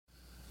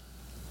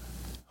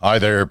Hi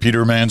there,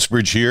 Peter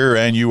Mansbridge here,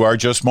 and you are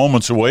just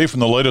moments away from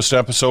the latest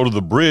episode of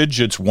The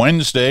Bridge. It's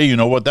Wednesday. You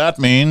know what that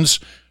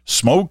means.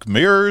 Smoke,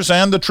 Mirrors,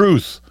 and the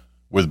Truth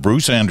with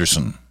Bruce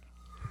Anderson.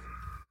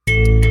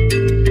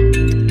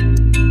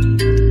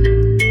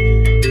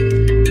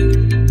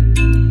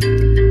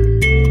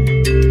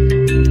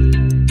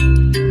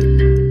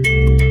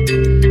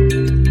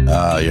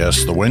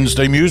 Yes, the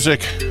Wednesday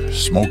music.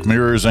 Smoke,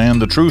 Mirrors,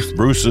 and the Truth.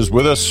 Bruce is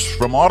with us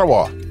from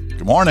Ottawa.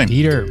 Good morning.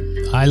 Peter,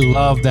 I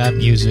love that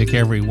music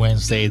every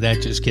Wednesday.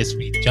 That just gets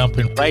me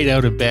jumping right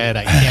out of bed.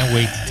 I can't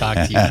wait to talk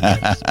to you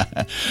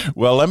again.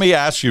 Well, let me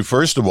ask you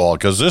first of all,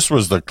 because this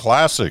was the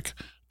classic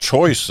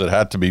choice that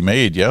had to be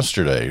made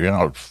yesterday.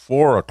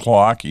 4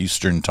 o'clock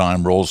Eastern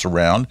time rolls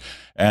around,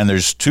 and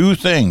there's two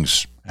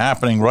things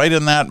happening right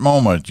in that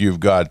moment. You've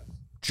got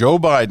Joe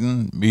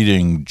Biden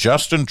meeting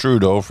Justin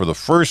Trudeau for the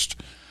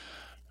first,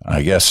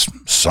 I guess,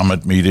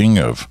 summit meeting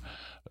of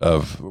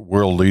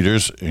world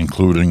leaders,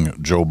 including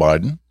Joe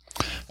Biden.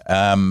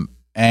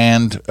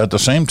 And at the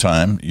same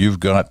time, you've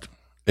got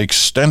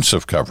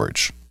extensive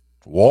coverage,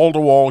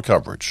 wall-to-wall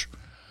coverage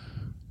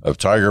of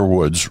Tiger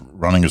Woods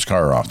running his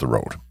car off the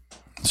road.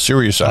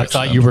 Serious accident.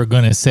 I thought you were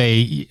going to say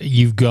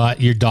you've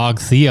got your dog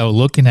Theo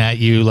looking at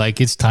you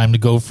like it's time to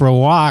go for a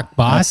walk,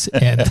 boss.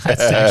 And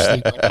that's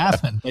actually what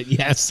happened. But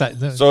yes.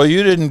 So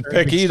you didn't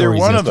pick either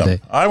one of them.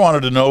 I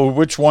wanted to know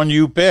which one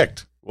you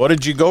picked. What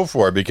did you go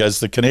for? Because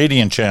the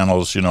Canadian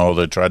channels,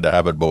 they tried to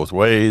have it both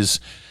ways.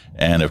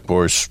 And of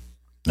course,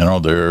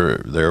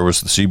 there was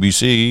the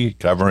CBC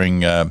covering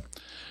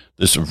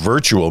this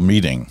virtual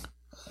meeting,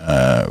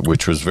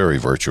 which was very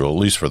virtual, at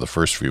least for the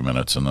first few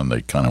minutes, and then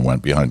they kind of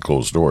went behind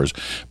closed doors.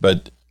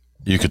 But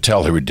you could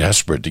tell they were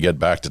desperate to get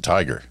back to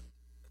Tiger.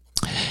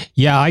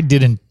 Yeah, I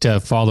didn't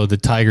follow the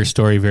Tiger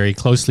story very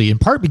closely, in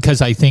part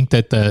because I think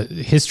that the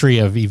history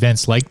of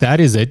events like that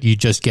is that you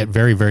just get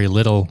very, very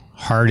little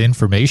hard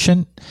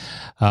information.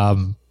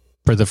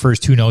 For the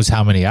first who knows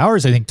how many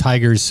hours. I think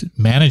Tiger's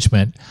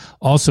management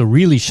also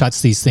really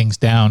shuts these things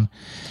down.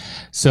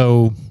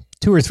 So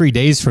 2 or 3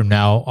 days from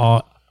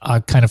now,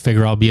 I kind of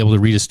figure I'll be able to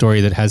read a story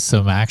that has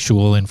some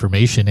actual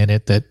information in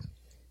it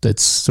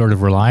that's sort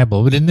of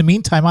reliable. But in the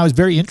meantime, I was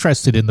very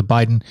interested in the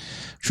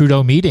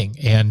Biden-Trudeau meeting.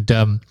 And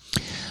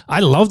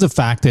I love the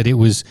fact that it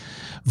was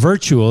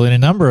virtual in a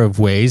number of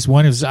ways.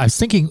 One is, I was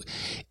thinking,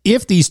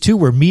 if these two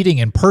were meeting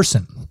in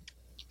person,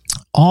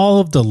 all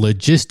of the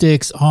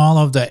logistics, all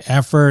of the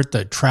effort,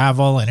 the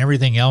travel, and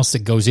everything else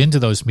that goes into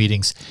those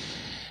meetings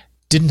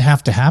didn't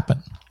have to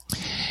happen.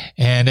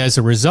 And as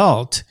a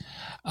result,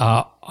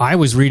 I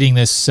was reading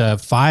this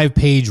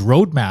 5-page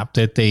roadmap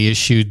that they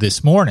issued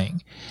this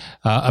morning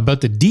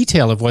about the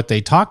detail of what they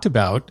talked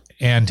about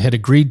and had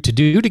agreed to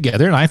do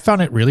together. And I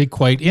found it really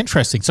quite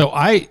interesting. So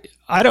I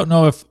don't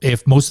know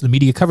if most of the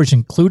media coverage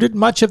included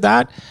much of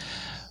that,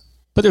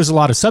 but there's a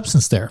lot of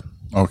substance there.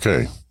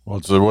 Okay.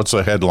 What's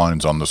the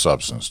headlines on the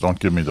substance? Don't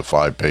give me the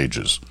 5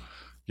 pages.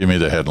 Give me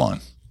the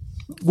headline.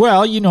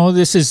 Well,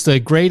 this is the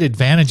great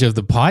advantage of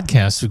the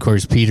podcast, of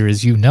course, Peter,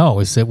 as you know,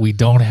 is that we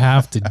don't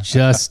have to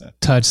just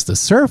touch the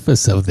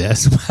surface of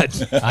this.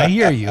 But I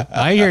hear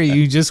you.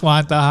 You just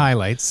want the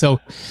highlights.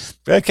 So,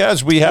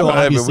 because we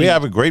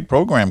have a great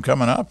program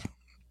coming up,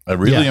 a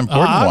really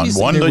important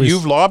one that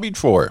you've lobbied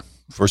for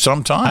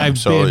some time.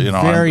 I've been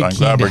very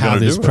keen to have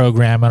this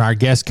program, and our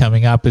guest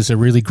coming up is a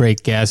really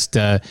great guest.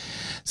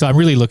 So I'm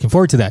really looking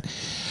forward to that.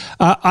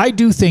 I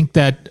do think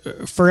that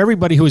for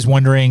everybody who is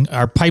wondering,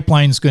 are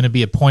pipelines going to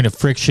be a point of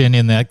friction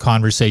in that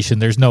conversation?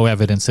 There's no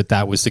evidence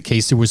that was the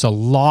case. There was a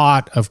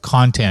lot of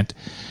content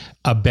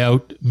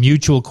about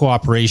mutual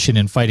cooperation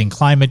in fighting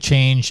climate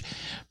change,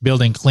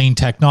 building clean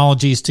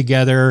technologies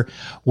together,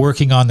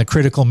 working on the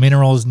critical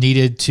minerals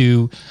needed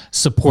to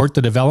support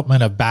the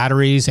development of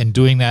batteries and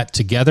doing that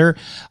together.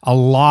 A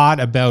lot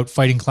about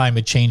fighting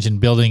climate change and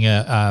building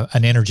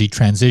an energy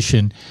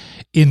transition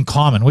in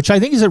common, which I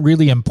think is a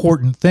really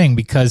important thing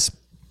because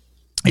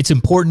it's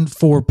important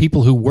for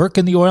people who work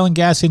in the oil and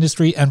gas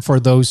industry and for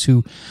those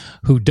who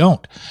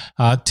don't,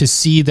 to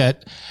see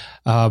that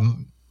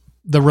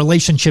the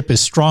relationship is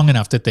strong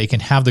enough that they can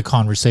have the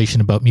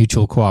conversation about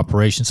mutual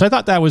cooperation. So I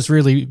thought that was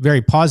really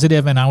very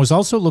positive. And I was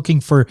also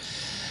looking for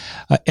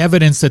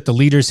evidence that the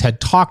leaders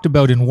had talked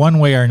about in one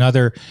way or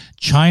another,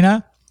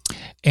 China,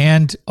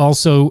 and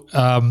also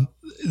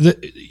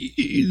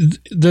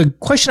the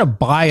question of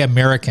Buy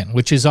American,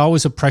 which is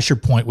always a pressure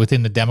point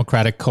within the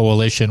Democratic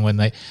coalition when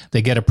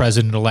they get a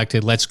president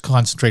elected. Let's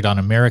concentrate on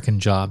American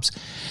jobs.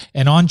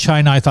 And on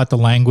China, I thought the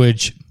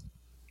language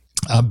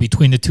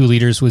between the two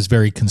leaders was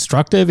very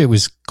constructive. It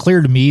was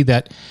clear to me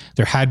that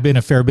there had been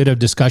a fair bit of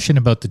discussion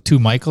about the two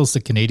Michaels, the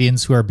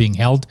Canadians who are being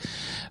held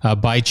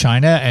by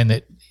China, and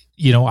that,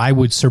 I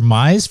would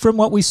surmise from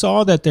what we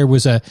saw that there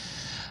was a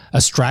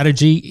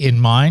strategy in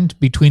mind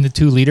between the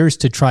two leaders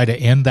to try to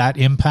end that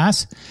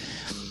impasse.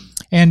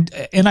 And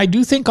I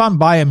do think on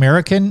Buy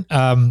American,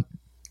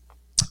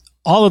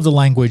 all of the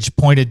language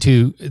pointed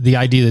to the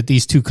idea that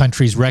these two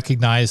countries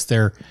recognize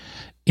their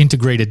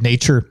integrated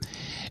nature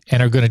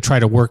and are going to try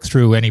to work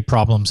through any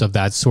problems of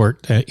that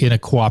sort in a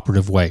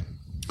cooperative way.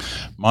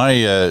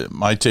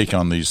 My take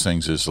on these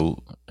things is,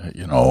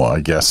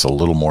 I guess a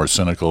little more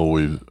cynical.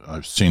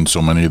 I've seen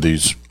so many of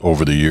these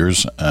over the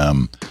years.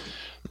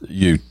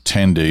 You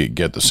tend to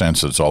get the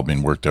sense that it's all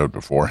been worked out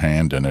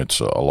beforehand, and it's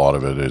a lot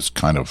of it is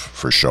kind of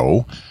for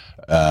show.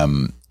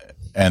 And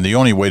the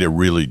only way to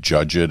really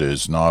judge it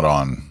is not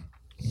on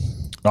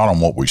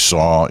what we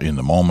saw in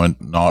the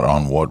moment, not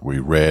on what we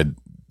read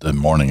the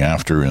morning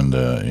after in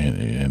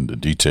the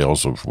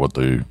details of what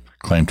they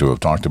claim to have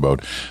talked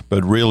about,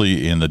 but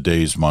really in the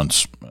days,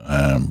 months,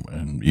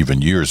 and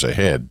even years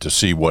ahead to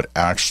see what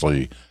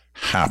actually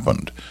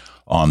happened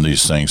on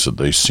these things that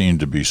they seem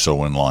to be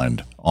so in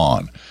line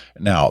on.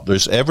 Now,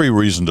 there's every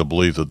reason to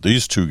believe that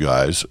these two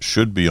guys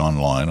should be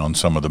online on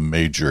some of the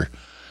major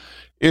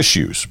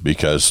issues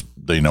because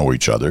they know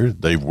each other,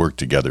 they've worked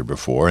together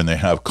before, and they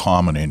have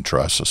common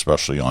interests,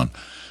 especially on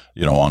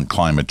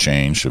climate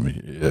change.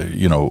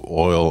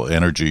 Oil,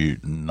 energy,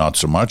 not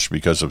so much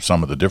because of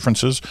some of the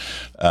differences,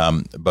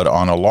 but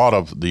on a lot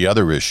of the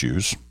other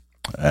issues,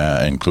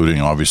 including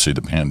obviously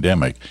the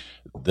pandemic,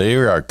 they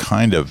are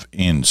kind of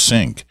in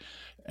sync,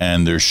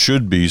 and there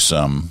should be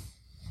some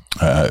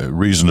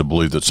reason to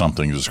believe that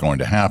something is going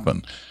to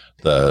happen.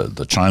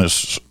 The China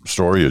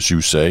story, as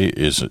you say,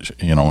 is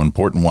an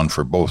important one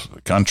for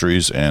both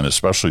countries, and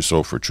especially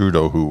so for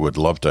Trudeau, who would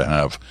love to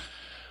have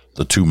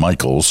the two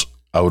Michaels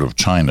out of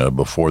China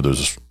before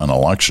there's an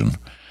election,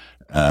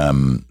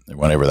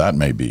 whenever that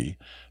may be.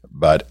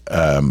 But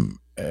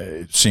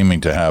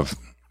seeming to have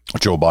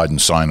Joe Biden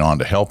sign on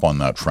to help on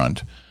that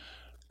front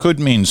could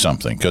mean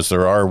something, because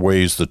there are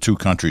ways the two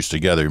countries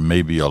together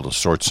may be able to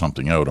sort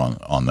something out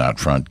on that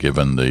front,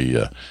 given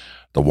the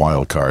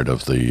wild card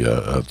of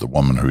the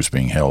woman who's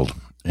being held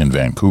in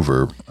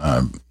Vancouver,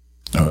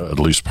 at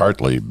least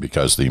partly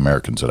because the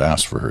Americans had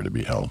asked for her to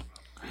be held.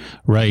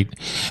 Right.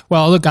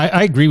 Well, look,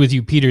 I agree with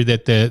you, Peter,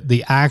 that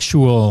the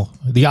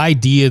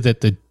idea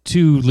that the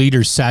two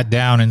leaders sat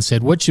down and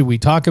said, what should we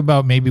talk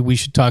about? Maybe we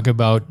should talk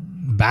about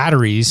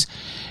batteries.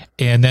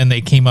 And then they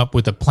came up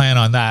with a plan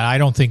on that. I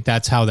don't think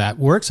that's how that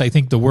works. I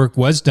think the work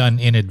was done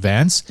in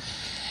advance.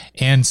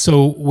 And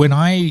so when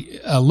I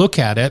look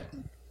at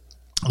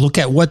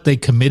what they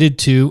committed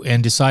to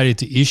and decided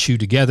to issue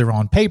together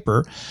on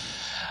paper,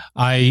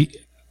 I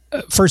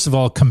first of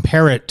all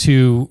compare it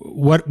to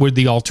what would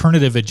the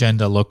alternative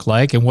agenda look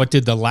like, and what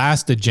did the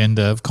last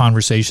agenda of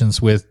conversations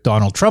with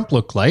Donald Trump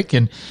look like.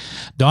 And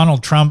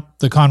Donald Trump,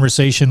 the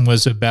conversation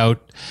was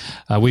about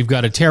we've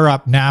got to tear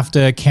up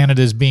NAFTA,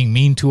 Canada's being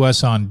mean to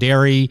us on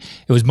dairy.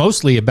 It was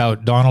mostly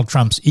about Donald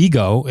Trump's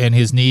ego and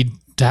his need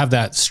to have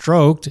that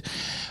stroked.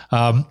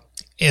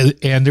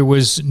 And there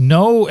was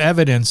no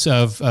evidence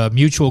of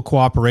mutual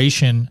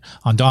cooperation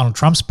on Donald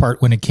Trump's part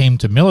when it came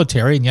to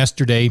military. And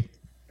yesterday,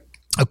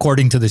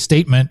 according to the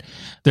statement,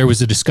 there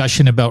was a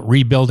discussion about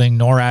rebuilding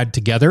NORAD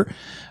together,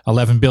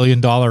 $11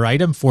 billion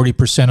item,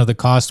 40% of the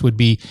cost would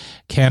be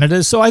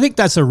Canada's. So I think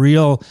that's a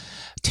real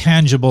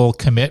tangible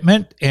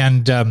commitment.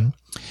 And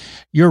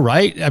you're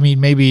right. I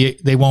mean, maybe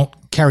they won't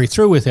carry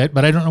through with it,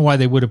 but I don't know why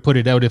they would have put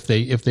it out if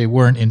they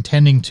weren't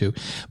intending to.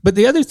 But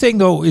the other thing,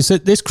 though, is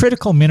that this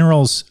critical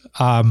minerals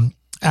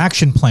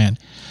action plan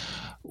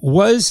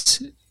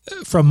was,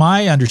 from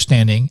my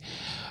understanding,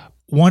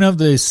 one of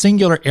the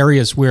singular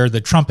areas where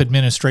the Trump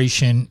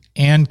administration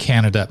and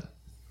Canada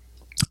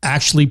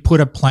actually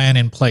put a plan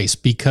in place,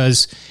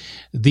 because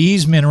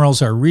these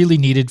minerals are really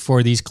needed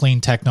for these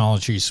clean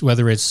technologies,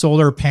 whether it's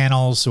solar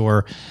panels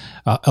or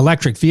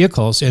electric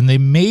vehicles. And the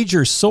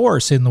major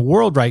source in the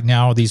world right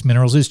now of these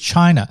minerals is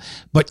China,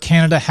 but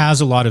Canada has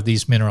a lot of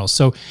these minerals.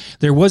 So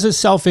there was a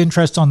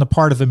self-interest on the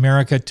part of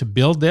America to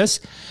build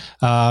this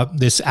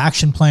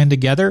action plan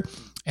together.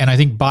 And I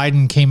think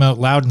Biden came out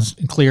loud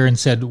and clear and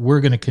said,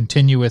 we're going to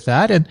continue with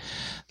that. And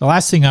the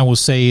last thing I will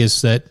say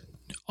is that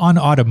on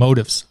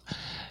automotives,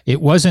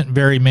 it wasn't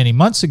very many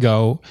months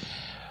ago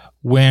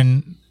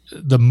when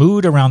the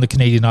mood around the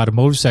Canadian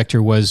automotive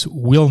sector was,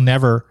 we'll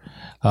never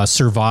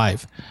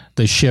survive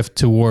the shift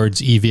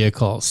towards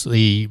e-vehicles.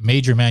 The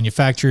major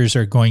manufacturers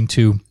are going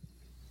to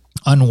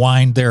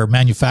unwind their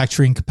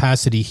manufacturing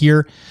capacity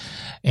here.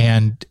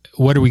 And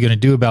what are we going to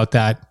do about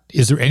that?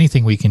 Is there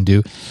anything we can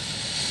do?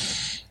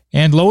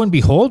 And lo and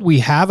behold, we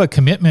have a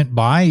commitment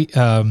by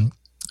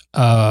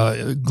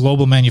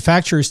global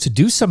manufacturers to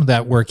do some of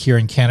that work here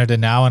in Canada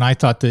now. And I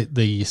thought that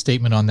the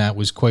statement on that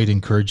was quite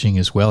encouraging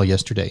as well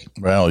yesterday.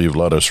 Well, you've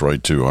led us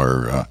right to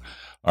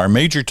our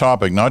major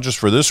topic, not just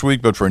for this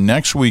week, but for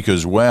next week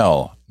as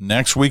well.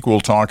 Next week,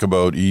 we'll talk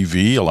about EV,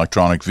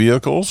 electronic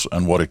vehicles,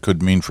 and what it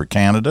could mean for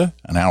Canada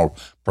and how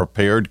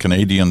prepared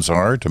Canadians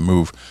are to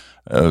move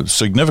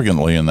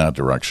significantly in that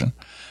direction.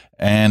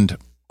 And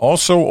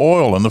also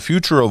oil and the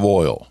future of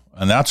oil.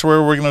 And that's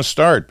where we're going to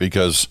start,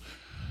 because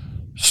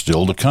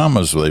still to come,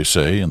 as they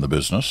say in the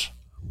business,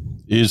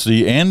 is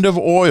the end of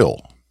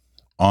oil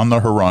on the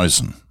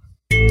horizon.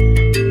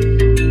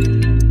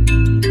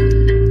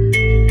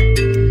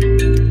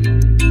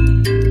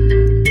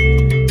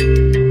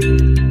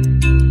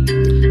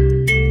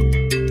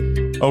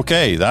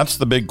 Okay, that's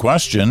the big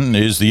question.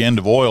 Is the end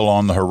of oil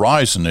on the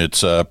horizon?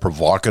 It's a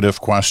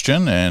provocative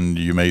question, and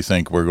you may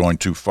think we're going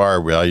too far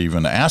without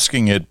even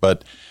asking it,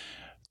 but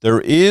there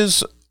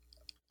is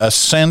a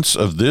sense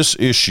of this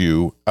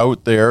issue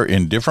out there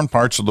in different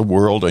parts of the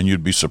world, and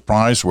you'd be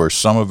surprised where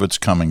some of it's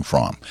coming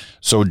from.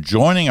 So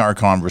joining our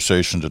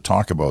conversation to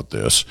talk about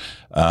this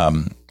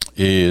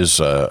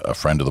is a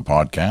friend of the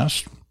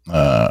podcast,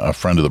 a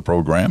friend of the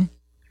program,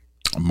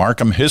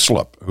 Markham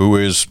Hislop, who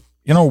is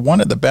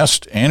one of the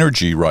best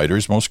energy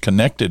writers, most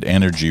connected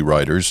energy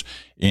writers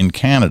in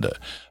Canada.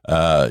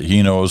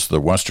 He knows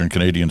the Western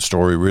Canadian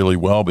story really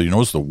well, but he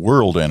knows the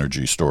world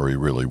energy story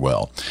really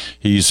well.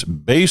 He's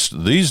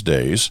based these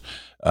days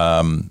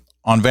on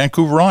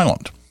Vancouver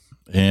Island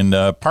in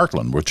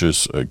Parkland, which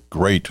is a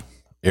great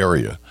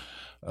area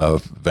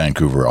of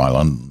Vancouver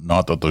Island.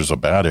 Not that there's a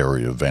bad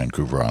area of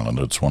Vancouver Island.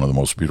 It's one of the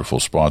most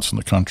beautiful spots in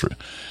the country.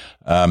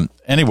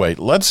 Anyway,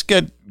 let's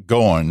get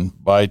going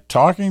by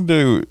talking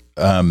to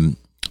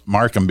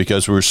Markham,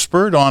 because we were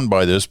spurred on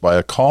by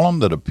a column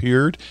that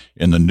appeared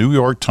in the New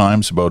York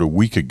Times about a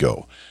week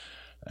ago.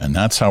 And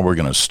that's how we're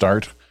going to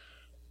start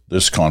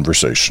this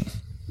conversation.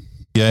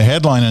 A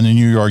headline in the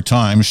New York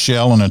Times,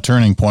 Shell in a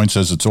turning point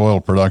says its oil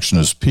production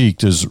has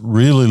peaked,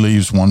 really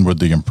leaves one with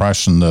the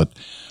impression that,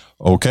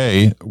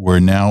 okay,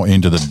 we're now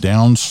into the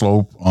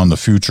downslope on the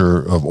future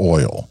of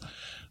oil.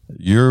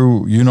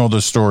 You know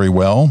this story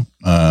well.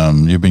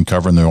 You've been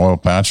covering the oil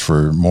patch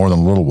for more than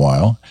a little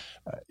while.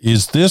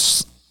 Is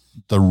this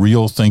the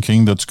real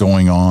thinking that's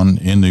going on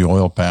in the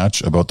oil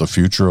patch about the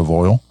future of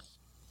oil?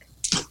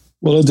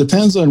 Well, it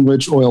depends on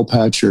which oil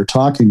patch you're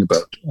talking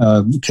about.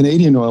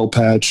 Canadian oil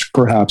patch,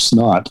 perhaps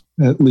not.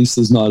 At least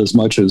there's not as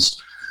much as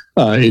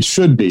it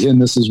should be.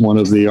 And this is one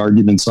of the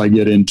arguments I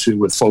get into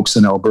with folks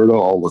in Alberta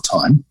all the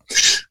time.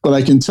 But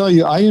I can tell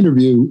you, I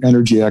interview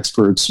energy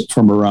experts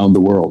from around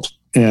the world.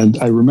 And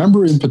I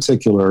remember in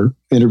particular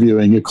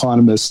interviewing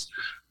economist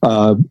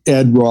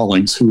Ed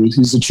Rawlings,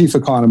 he's the chief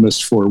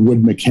economist for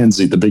Wood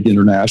Mackenzie, the big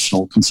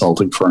international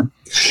consulting firm.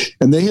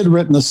 And they had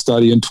written a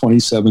study in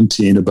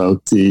 2017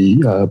 about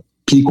the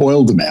peak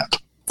oil demand.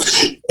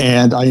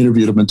 And I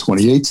interviewed him in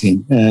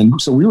 2018. And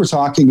so we were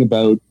talking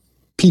about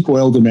peak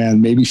oil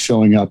demand maybe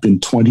showing up in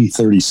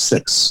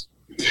 2036.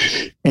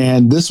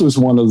 And this was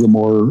one of the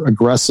more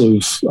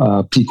aggressive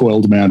peak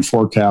oil demand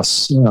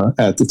forecasts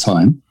at the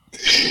time.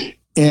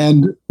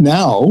 And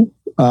now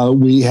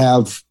we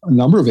have a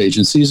number of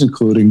agencies,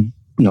 including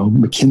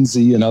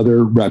McKinsey and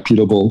other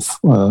reputable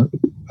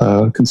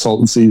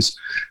consultancies,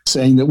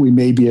 saying that we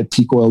may be at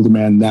peak oil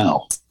demand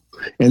now,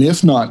 and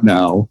if not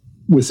now,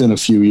 within a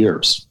few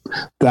years.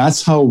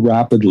 That's how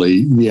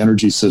rapidly the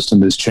energy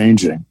system is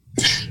changing.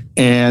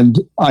 And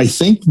I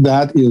think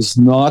that is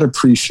not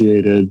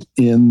appreciated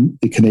in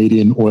the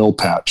Canadian oil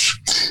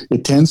patch.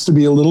 It tends to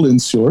be a little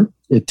insular.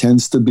 It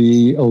tends to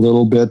be a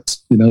little bit,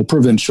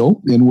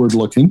 provincial, inward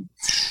looking.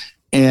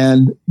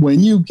 And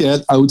when you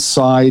get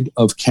outside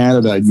of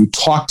Canada, you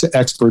talk to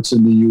experts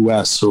in the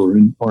US or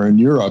in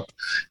Europe,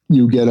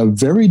 you get a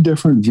very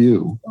different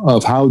view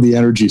of how the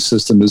energy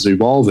system is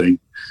evolving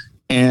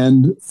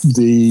and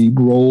the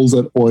role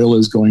that oil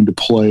is going to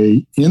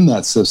play in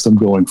that system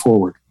going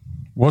forward.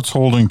 What's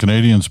holding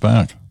Canadians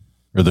back,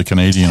 or the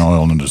Canadian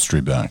oil industry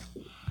back?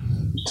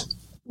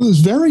 It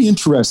was very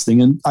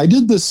interesting. And I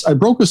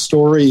broke a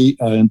story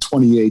in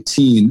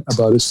 2018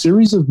 about a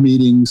series of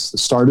meetings that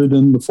started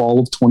in the fall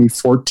of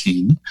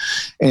 2014.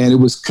 And it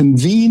was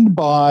convened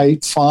by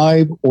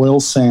 5 oil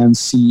sands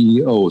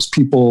CEOs,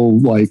 people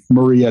like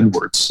Murray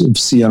Edwards of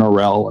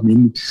CNRL. I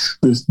mean,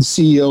 the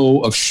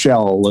CEO of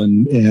Shell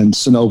and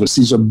Cenovus.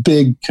 These are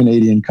big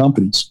Canadian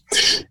companies.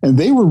 And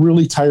they were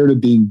really tired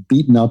of being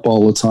beaten up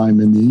all the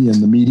time in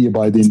the media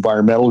by the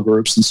environmental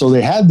groups. And so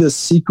they had this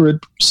secret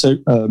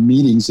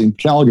meetings in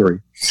Calgary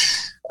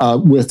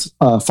with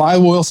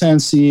 5 oil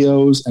sands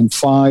CEOs and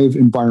 5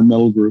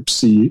 environmental group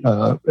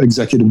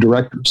executive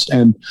directors.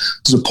 And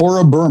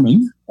Zipporah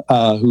Berman,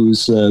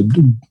 who's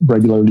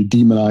regularly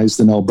demonized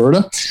in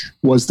Alberta,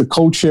 was the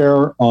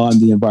co-chair on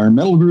the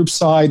environmental group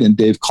side, and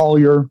Dave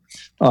Collier,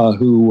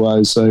 who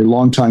was a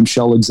longtime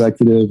Shell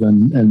executive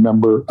and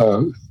member,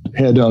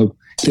 head of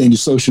Canadian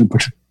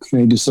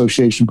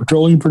Association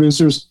Petroleum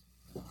Producers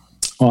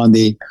on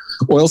the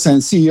oil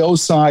sands CEO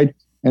side.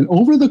 And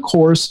over the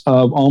course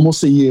of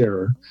almost a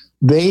year,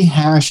 they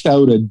hashed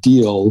out a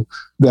deal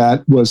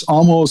that was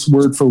almost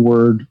word for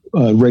word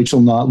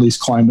Rachel Notley's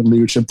climate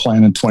leadership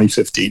plan in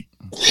 2015.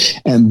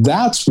 And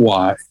that's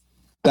why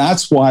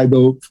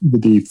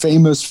the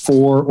famous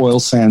 4 oil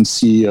sands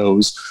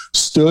CEOs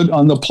stood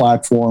on the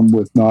platform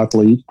with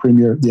Notley,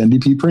 the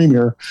NDP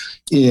premier,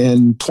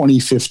 in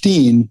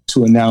 2015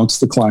 to announce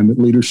the climate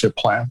leadership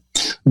plan.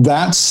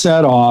 That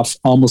set off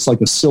almost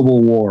like a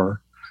civil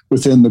war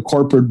within the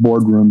corporate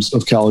boardrooms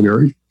of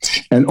Calgary.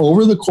 And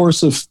over the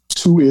course of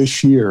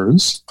 2-ish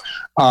years,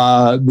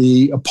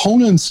 the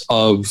opponents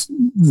of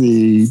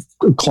the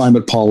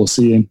climate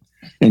policy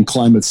and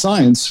climate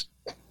science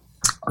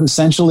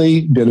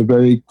essentially did a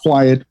very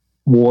quiet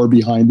war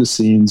behind the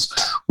scenes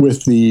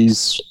with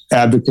these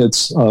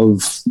advocates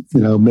of,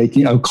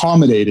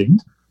 accommodating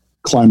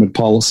climate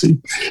policy.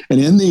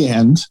 And in the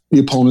end, the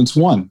opponents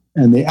won,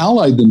 and they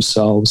allied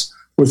themselves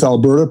with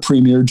Alberta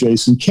Premier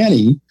Jason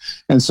Kenney.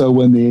 And so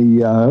when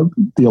the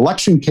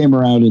election came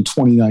around in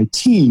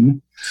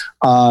 2019,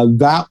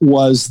 that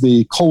was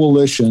the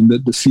coalition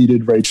that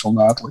defeated Rachel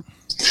Notley.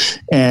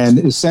 And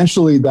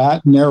essentially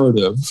that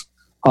narrative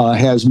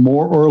has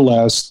more or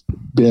less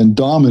been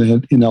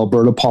dominant in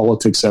Alberta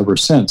politics ever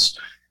since.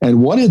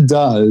 And what it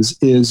does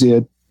is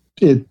it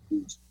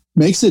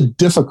makes it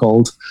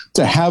difficult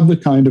to have the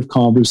kind of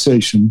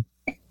conversation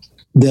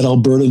that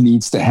Alberta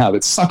needs to have.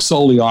 It sucks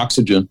all the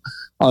oxygen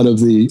out of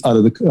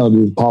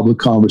the public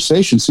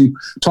conversation. So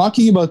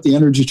talking about the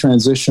energy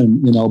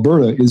transition in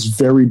Alberta is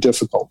very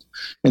difficult.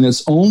 And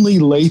it's only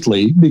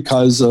lately,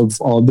 because of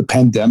the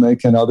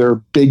pandemic and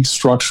other big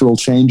structural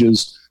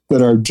changes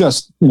that are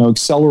just,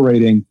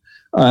 accelerating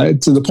to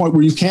the point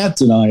where you can't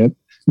deny it.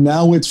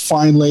 Now it's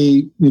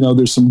finally,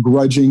 there's some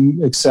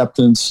grudging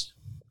acceptance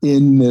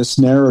in this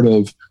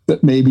narrative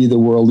that maybe the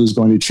world is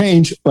going to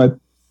change. But,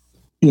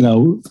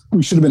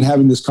 we should have been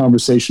having this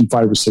conversation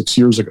 5 or 6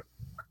 years ago.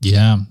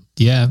 Yeah.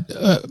 Yeah.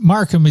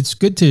 Markham, it's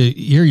good to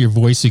hear your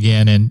voice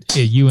again. And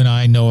you and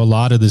I know a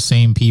lot of the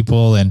same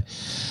people. And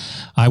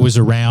I was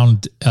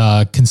around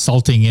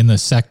consulting in the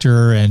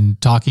sector and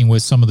talking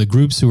with some of the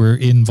groups who were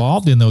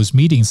involved in those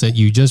meetings that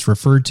you just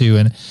referred to.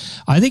 And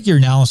I think your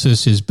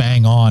analysis is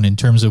bang on in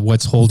terms of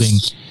what's holding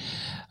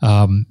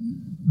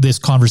this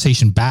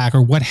conversation back,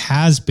 or what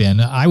has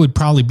been. I would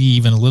probably be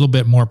even a little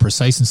bit more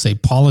precise and say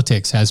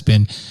politics has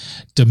been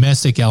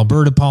domestic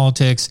Alberta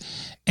politics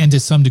and to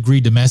some degree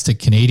domestic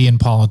Canadian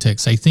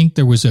politics. I think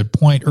there was a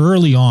point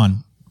early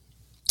on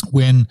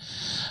when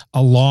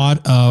a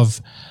lot of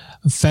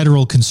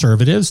federal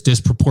conservatives,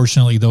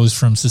 disproportionately those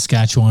from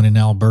Saskatchewan and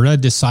Alberta,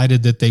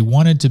 decided that they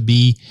wanted to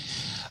be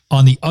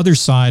on the other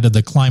side of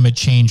the climate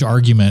change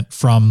argument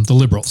from the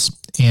Liberals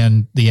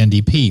and the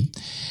NDP.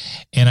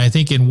 And I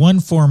think in one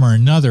form or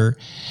another,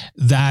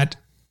 that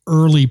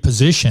early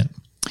position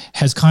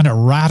has kind of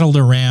rattled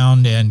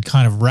around and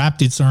kind of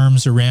wrapped its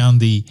arms around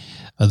the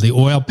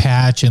oil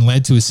patch and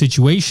led to a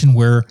situation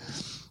where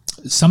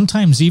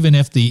sometimes even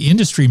if the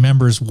industry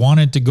members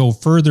wanted to go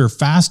further,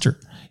 faster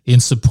in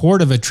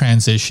support of a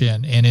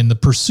transition and in the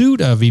pursuit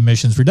of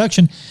emissions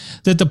reduction,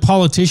 that the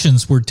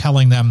politicians were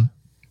telling them,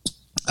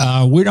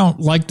 we don't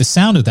like the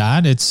sound of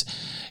that.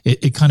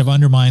 It kind of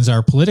undermines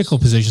our political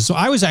position. So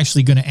I was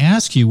actually going to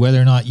ask you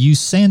whether or not you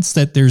sense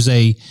that there's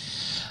the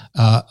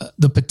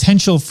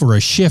potential for a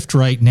shift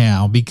right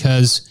now,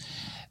 because,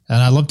 and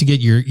I'd love to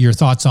get your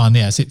thoughts on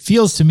this. It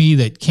feels to me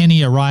that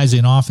Kenney arrives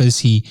in office.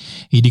 He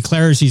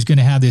declares he's going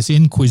to have this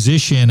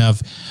inquisition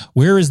of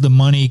where is the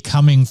money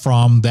coming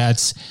from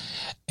that's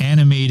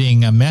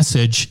animating a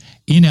message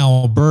in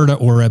Alberta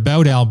or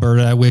about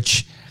Alberta,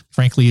 which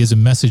frankly is a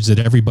message that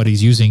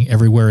everybody's using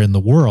everywhere in the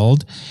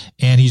world.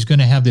 And he's going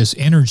to have this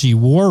energy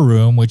war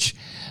room, which,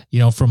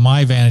 from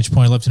my vantage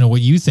point, I'd love to know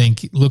what you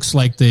think. It looks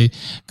like the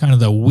kind of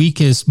the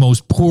weakest,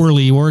 most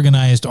poorly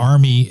organized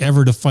army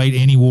ever to fight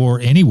any war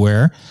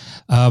anywhere.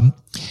 And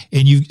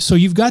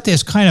you've got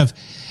this kind of,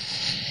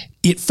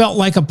 it felt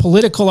like a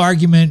political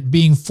argument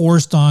being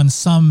forced on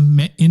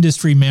some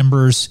industry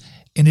members.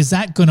 And is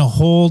that going to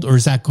hold or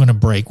is that going to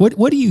break?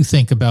 What do you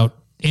think about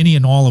any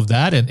and all of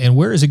that? And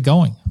where is it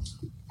going?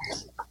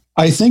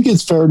 I think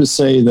it's fair to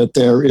say that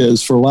there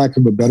is, for lack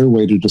of a better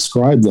way to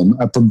describe them,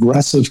 a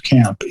progressive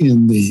camp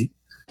in the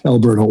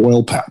Alberta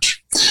oil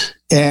patch.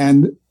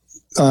 And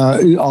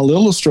I'll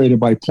illustrate it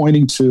by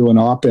pointing to an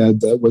op-ed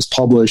that was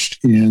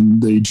published in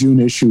the June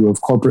issue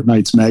of Corporate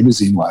Knights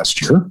magazine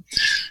last year.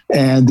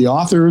 And the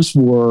authors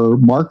were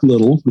Mark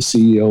Little, the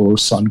CEO of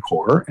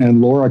Suncor,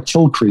 and Laura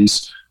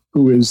Kilcrease,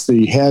 who is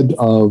the head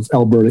of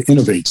Alberta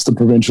Innovates, the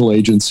provincial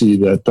agency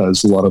that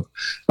does a lot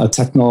of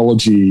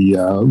technology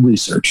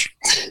research.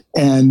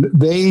 And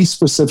they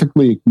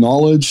specifically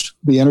acknowledged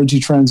the energy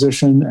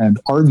transition and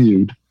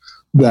argued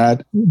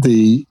that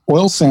the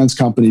oil sands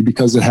company,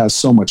 because it has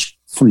so much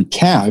free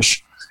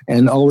cash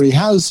and already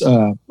has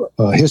a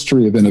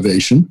history of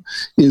innovation,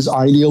 is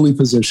ideally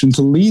positioned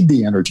to lead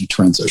the energy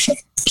transition.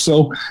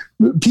 So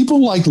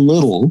people like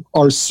Little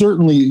are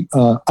certainly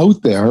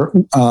out there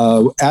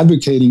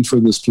advocating for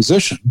this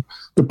position.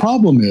 The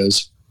problem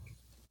is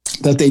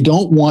that they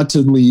don't want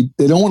to lead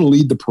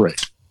the parade.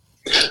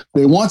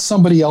 They want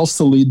somebody else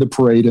to lead the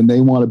parade, and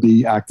they want to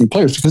be acting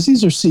players, because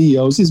these are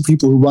CEOs, these are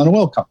people who run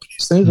oil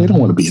companies. They don't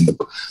want to be in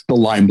the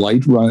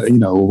limelight,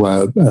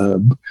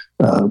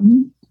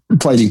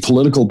 fighting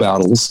political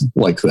battles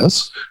like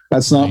this.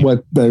 That's not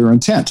what their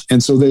intent.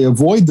 And so they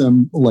avoid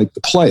them like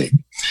the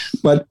plague.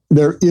 But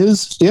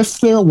if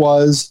there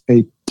was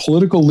a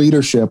political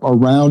leadership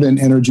around an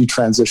energy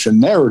transition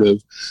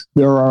narrative,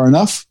 there are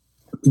enough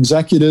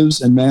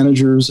executives and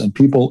managers and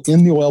people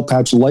in the oil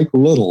patch like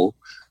Little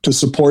to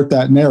support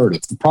that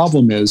narrative. The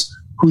problem is,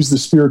 who's the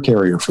spear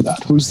carrier for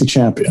that? Who's the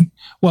champion?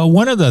 Well,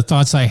 one of the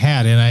thoughts I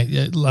had, and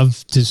I'd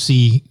love to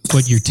see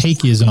what your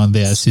take is on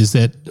this, is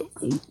that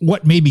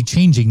what may be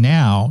changing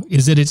now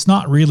is that it's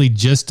not really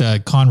just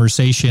a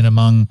conversation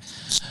among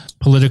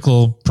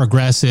political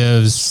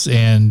progressives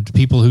and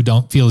people who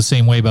don't feel the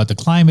same way about the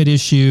climate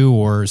issue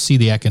or see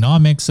the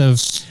economics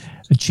of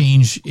a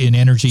change in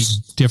energy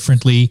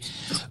differently,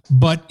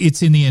 but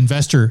it's in the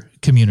investor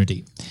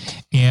community.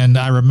 And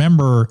I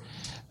remember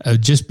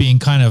just being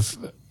kind of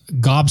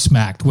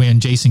gobsmacked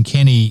when Jason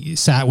Kenney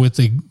sat with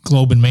the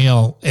Globe and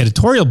Mail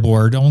editorial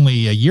board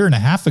only a year and a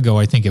half ago,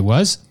 I think it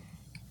was.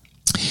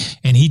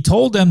 And he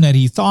told them that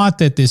he thought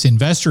that this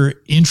investor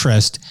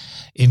interest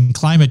in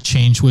climate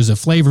change was a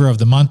flavor of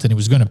the month and it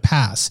was going to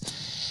pass.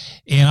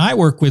 And I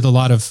work with a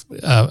lot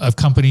of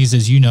companies,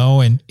 as you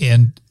know,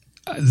 and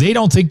they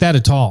don't think that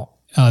at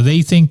all.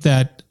 They think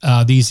that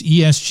these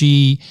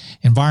ESG,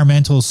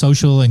 environmental,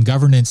 social, and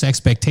governance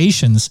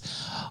expectations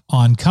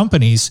on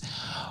companies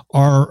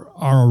are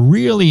a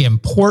really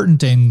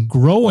important and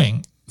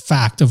growing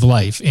fact of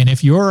life. And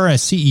if you're a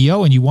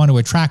CEO and you want to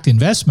attract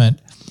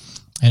investment,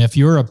 and if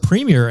you're a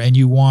premier and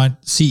you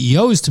want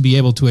CEOs to be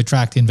able to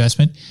attract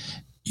investment,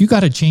 you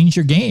got to change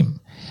your game.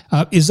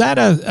 Is that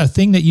a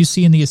thing that you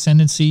see in the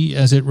ascendancy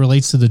as it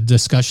relates to the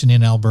discussion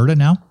in Alberta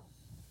now?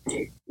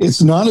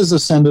 It's not as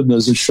ascendant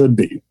as it should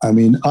be. I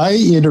mean, I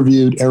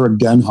interviewed Eric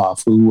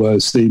Denhoff, who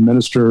was the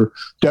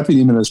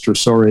deputy minister,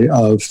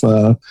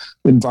 of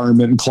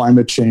environment and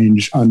climate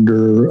change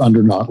under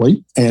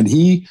Notley, and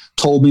he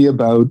told me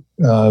about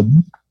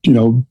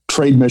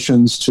trade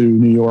missions to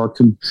New York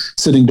and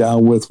sitting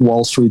down with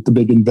Wall Street, the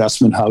big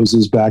investment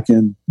houses back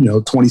in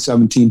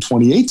 2017,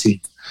 2018,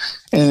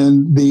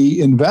 and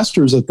the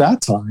investors at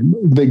that time,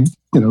 the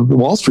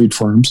Wall Street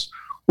firms,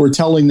 were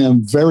telling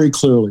them very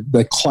clearly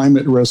that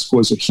climate risk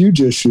was a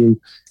huge issue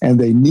and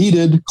they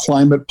needed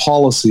climate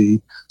policy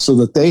so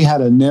that they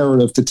had a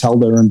narrative to tell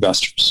their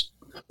investors.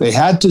 They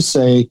had to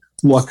say,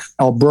 look,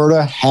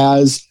 Alberta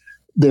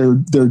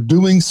they're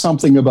doing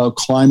something about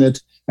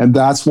climate, and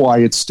that's why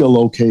it's still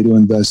okay to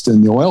invest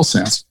in the oil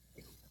sands.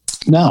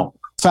 Now,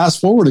 fast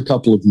forward a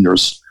couple of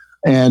years,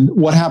 and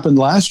what happened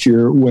last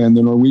year when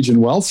the Norwegian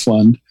Wealth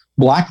Fund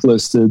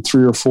blacklisted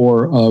 3 or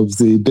 4 of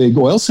the big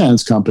oil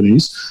sands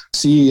companies,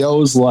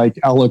 CEOs like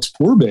Alex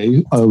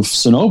Pourbaix of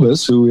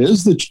Cenovus, who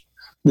is the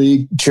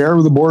chair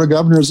of the board of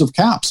governors of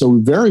CAP, so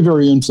very,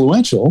 very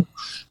influential.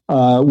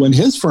 When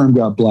his firm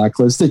got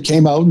blacklisted,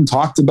 came out and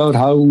talked about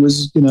how it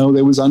was,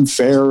 it was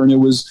unfair and it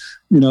was,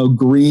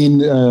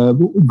 green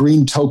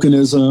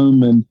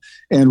tokenism,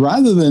 and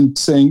rather than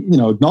saying,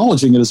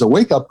 acknowledging it as a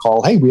wake up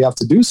call, hey, we have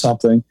to do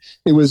something,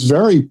 it was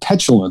very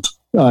petulant.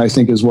 I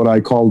think is what I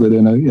called it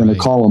in a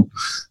column.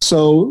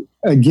 So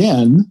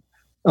again,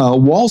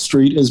 Wall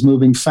Street is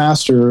moving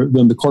faster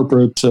than the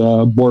corporate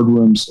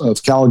boardrooms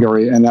of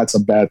Calgary, and that's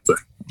a bad thing.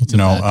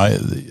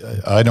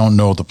 I don't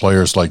know the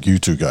players like you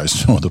two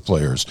guys know the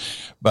players,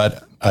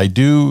 but I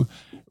do.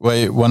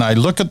 When I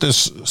look at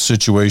this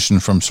situation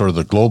from sort of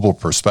the global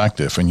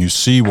perspective, and you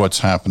see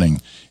what's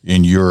happening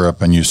in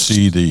Europe, and you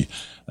see the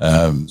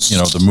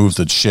move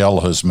that Shell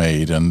has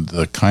made and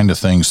the kind of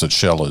things that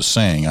Shell is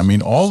saying. I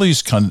mean, all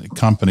these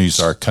companies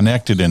are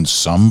connected in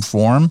some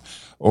form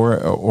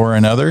or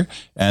another,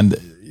 and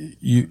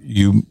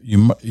you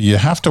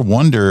have to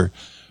wonder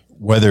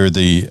whether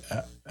the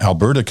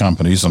Alberta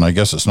companies, and I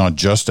guess it's not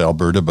just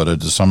Alberta, but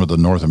it's some of the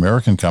North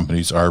American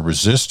companies, are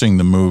resisting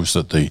the moves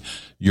that the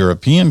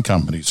European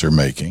companies are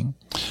making.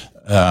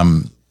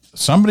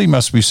 Somebody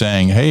must be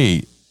saying,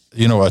 hey,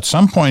 at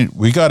some point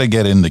we got to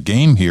get in the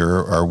game here.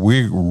 Are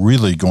we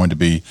really going to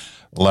be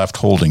left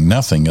holding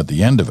nothing at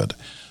the end of it?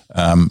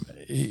 Are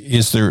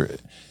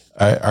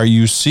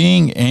you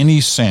seeing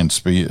any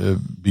sense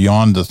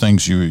beyond the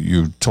things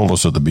you told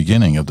us at the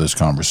beginning of this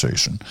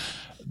conversation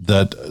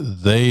that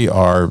the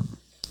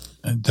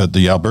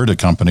Alberta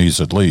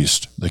companies, at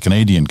least the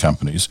Canadian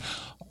companies,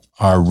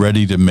 are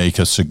ready to make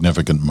a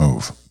significant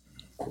move?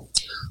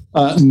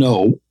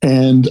 No.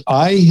 And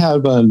I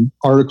have an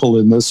article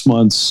in this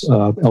month's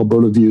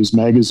Alberta Views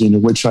magazine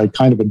in which I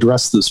kind of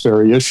address this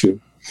very issue.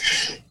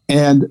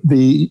 And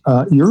the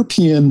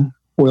European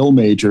oil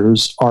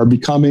majors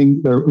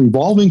they're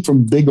evolving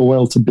from big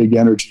oil to big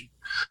energy.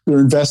 They're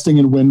investing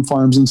in wind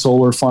farms and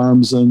solar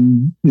farms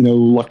and,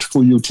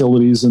 electrical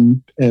utilities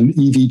and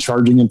EV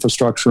charging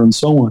infrastructure and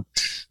so on.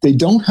 They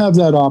don't have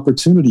that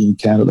opportunity in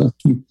Canada.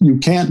 You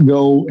can't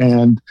go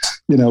and,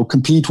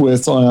 compete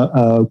with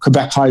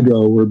Quebec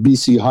Hydro or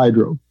BC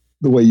Hydro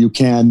the way you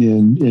can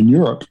in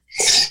Europe.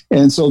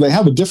 And so they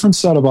have a different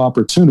set of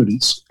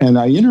opportunities. And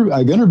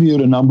I've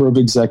interviewed a number of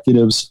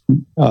executives.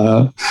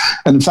 And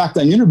in fact,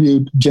 I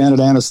interviewed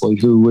Janet Annesley,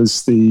 who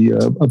was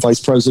the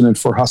vice president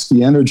for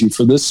Husky Energy,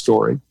 for this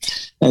story.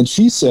 And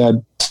she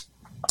said,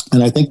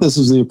 and I think this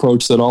is the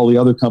approach that all the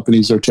other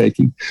companies are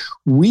taking,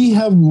 we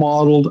have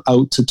modeled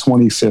out to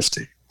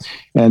 2050.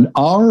 And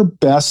our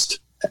best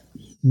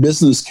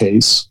business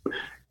case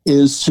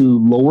is to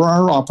lower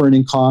our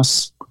operating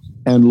costs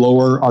and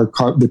lower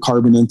the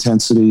carbon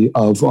intensity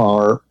of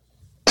our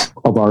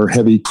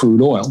heavy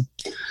crude oil.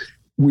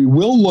 we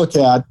will look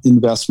at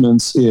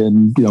investments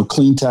in,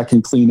 clean tech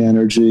and clean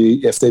energy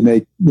if they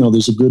make,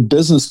 there's a good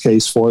business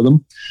case for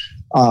them.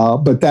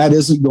 But that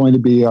isn't going to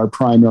be our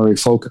primary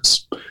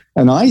focus.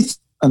 And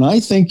I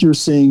think you're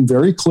seeing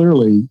very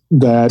clearly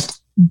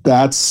that's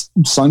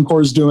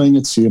Suncor's doing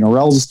it.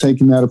 CNRL is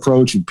taking that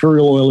approach.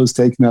 Imperial Oil is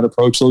taking that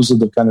approach. Those are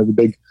the kind of the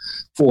big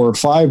 4 or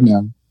 5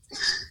 now.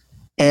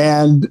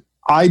 And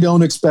I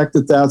don't expect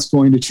that that's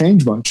going to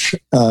change much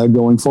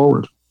going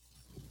forward.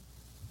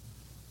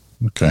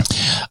 Okay.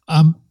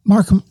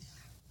 Mark,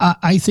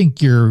 I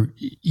think your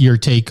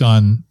take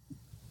on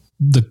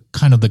the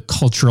kind of the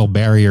cultural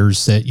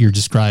barriers that you're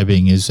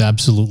describing is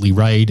absolutely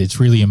right. It's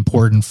really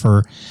important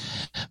for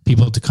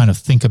people to kind of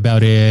think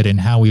about it and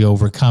how we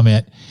overcome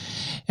it.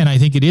 And I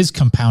think it is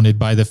compounded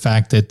by the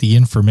fact that the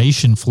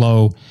information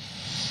flow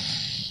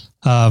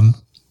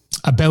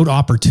about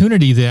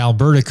opportunity that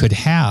Alberta could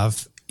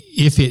have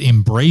if it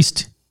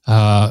embraced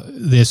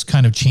this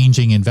kind of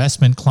changing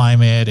investment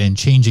climate and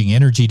changing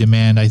energy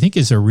demand, I think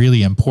is a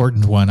really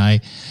important one. I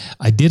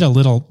did a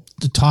little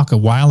talk a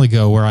while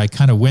ago where I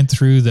kind of went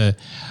through the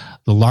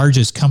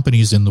largest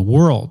companies in the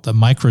world, the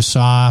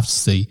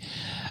Microsofts, the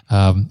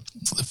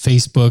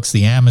Facebooks,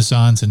 the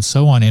Amazons, and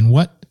so on, and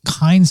what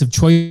kinds of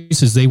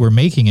choices they were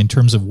making in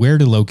terms of where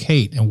to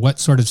locate and what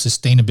sort of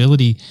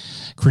sustainability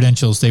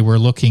credentials they were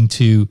looking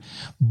to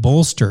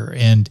bolster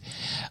and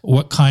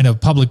what kind of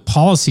public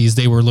policies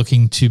they were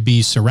looking to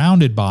be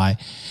surrounded by.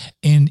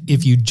 And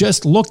if you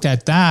just looked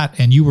at that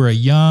and you were a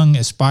young,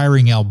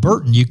 aspiring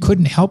Albertan, you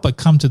couldn't help but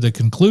come to the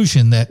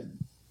conclusion that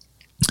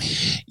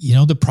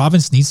the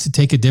province needs to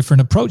take a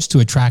different approach to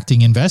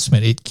attracting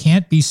investment. It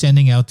can't be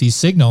sending out these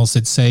signals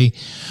that say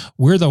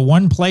we're the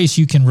one place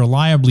you can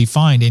reliably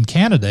find in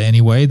Canada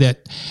anyway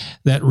that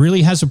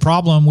really has a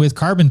problem with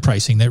carbon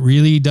pricing, that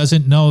really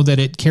doesn't know that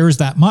it cares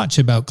that much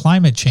about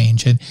climate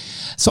change. And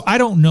so I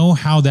don't know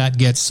how that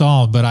gets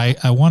solved, but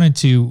I wanted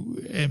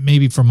to,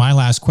 maybe for my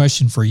last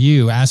question for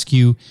you, ask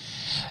you,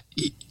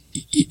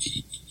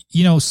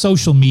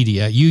 social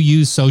media. You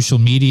use social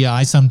media.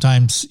 I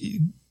sometimes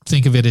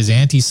think of it as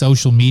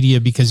anti-social media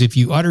because if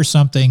you utter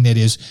something that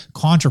is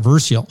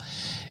controversial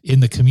in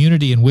the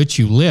community in which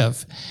you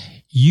live,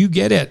 you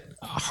get it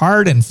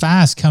hard and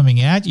fast coming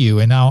at you.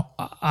 And now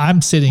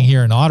I'm sitting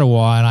here in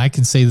Ottawa and I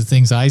can say the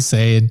things I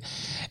say and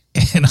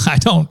I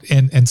don't,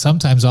 and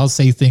sometimes I'll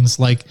say things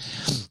like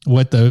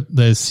what the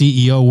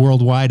CEO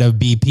worldwide of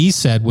BP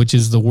said, which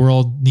is the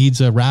world needs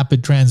a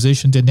rapid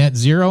transition to net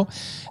zero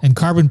and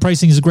carbon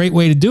pricing is a great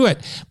way to do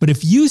it. But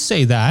if you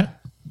say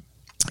that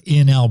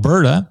in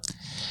Alberta,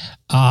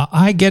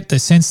 I get the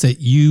sense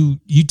that you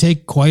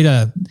take quite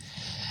a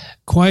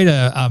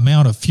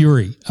amount of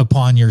fury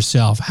upon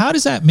yourself. How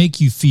does that make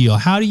you feel?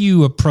 How do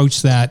you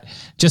approach that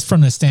just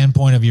from the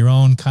standpoint of your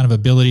own kind of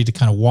ability to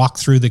kind of walk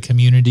through the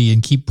community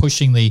and keep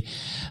pushing the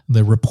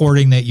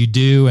reporting that you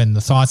do and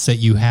the thoughts that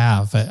you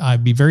have?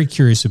 I'd be very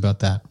curious about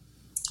that.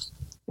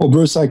 Well,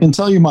 Bruce, I can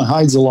tell you my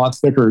hide's a lot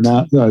thicker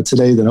now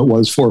today than it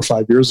was 4 or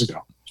 5 years ago.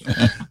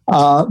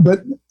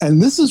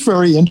 And this is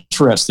very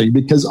interesting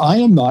because I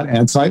am not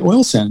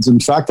anti-oil sands. In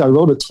fact, I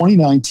wrote a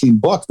 2019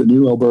 book, The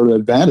New Alberta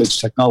Advantage,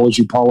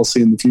 Technology,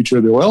 Policy, and the Future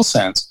of the Oil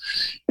Sands,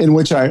 in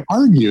which I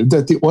argued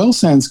that the oil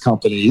sands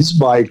companies,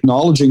 by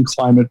acknowledging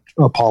climate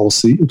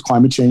policy,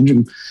 climate change,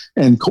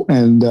 and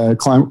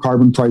climate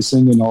carbon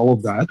pricing and all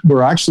of that,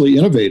 were actually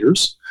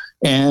innovators.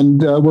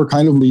 And we're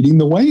kind of leading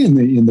the way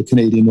in the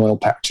Canadian oil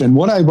patch. And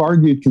what I've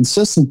argued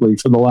consistently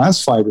for the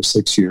last 5 or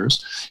 6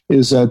 years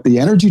is that the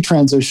energy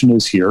transition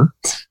is here.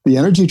 The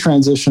energy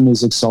transition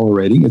is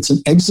accelerating. It's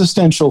an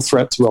existential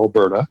threat to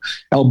Alberta.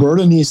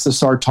 Alberta needs to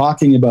start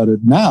talking about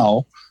it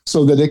now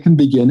so that it can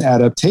begin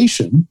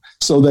adaptation,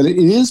 so that it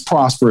is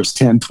prosperous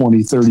 10,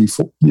 20, 30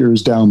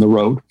 years down the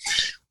road.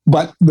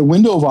 But the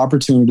window of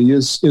opportunity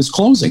is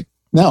closing.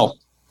 Now,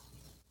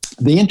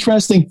 the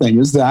interesting thing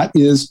is that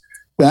is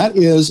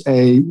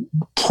a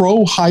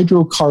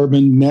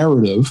pro-hydrocarbon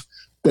narrative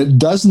that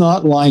does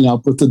not line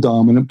up with the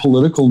dominant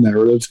political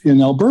narrative in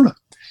Alberta.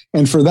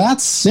 And for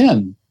that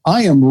sin,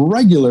 I am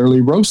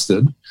regularly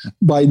roasted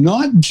by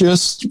not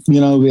just,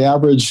 the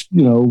average,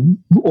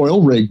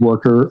 oil rig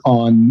worker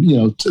on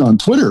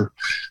Twitter,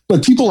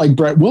 but people like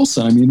Brett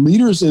Wilson. I mean,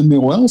 leaders in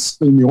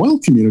the oil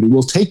community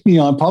will take me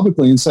on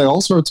publicly and say all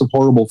sorts of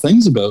horrible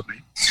things about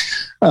me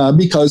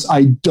because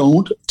I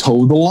don't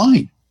toe the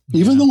line.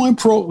 Even though I'm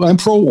pro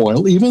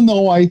oil, even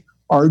though I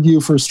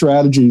argue for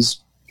strategies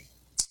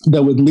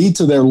that would lead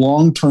to their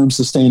long-term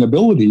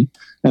sustainability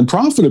and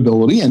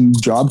profitability and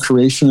job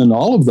creation and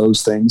all of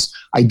those things,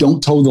 I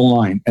don't toe the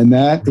line. And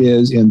that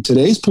is, in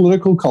today's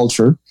political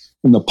culture,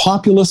 in the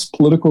populist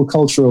political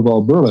culture of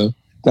Alberta,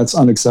 that's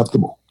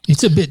unacceptable.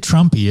 It's a bit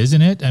Trumpy,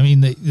 isn't it? I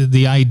mean,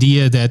 the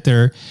idea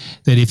that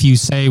if you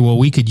say, well,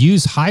 we could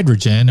use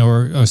hydrogen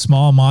or a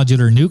small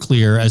modular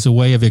nuclear as a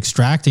way of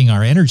extracting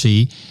our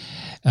energy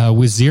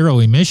with zero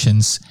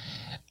emissions,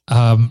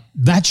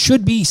 that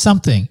should be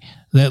something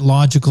that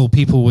logical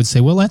people would say,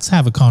 well, let's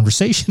have a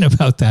conversation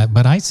about that.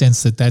 But I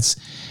sense that that's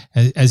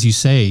as you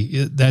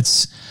say,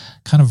 that's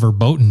kind of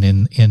verboten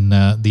in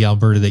the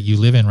Alberta that you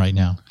live in right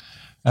now.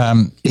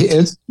 Let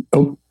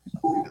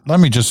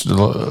me just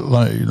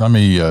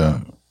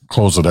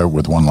close it out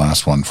with one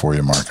last one for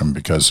you, Markham,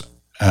 because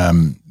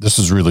this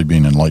has really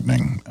been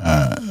enlightening,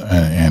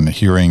 and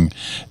hearing,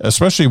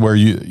 especially where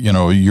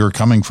you're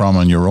coming from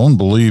on your own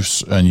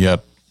beliefs, and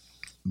yet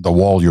the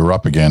wall you're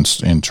up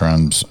against in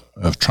terms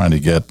of trying to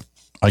get,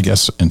 I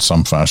guess, in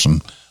some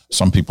fashion,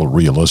 some people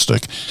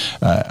realistic.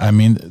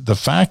 The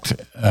fact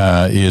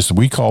is,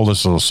 we call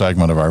this little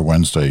segment of our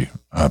Wednesday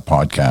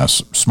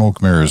podcast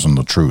 "Smoke, Mirrors, and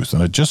the Truth,"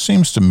 and it just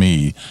seems to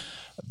me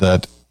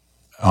that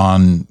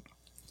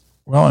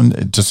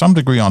and to some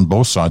degree on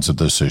both sides of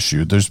this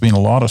issue, there's been a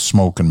lot of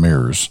smoke and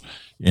mirrors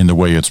in the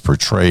way it's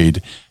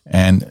portrayed,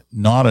 and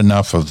not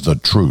enough of the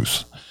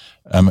truth.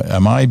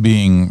 Am I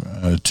being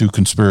too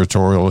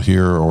conspiratorial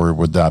here, or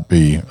would that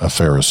be a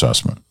fair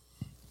assessment?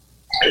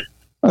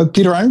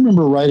 Peter, I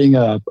remember writing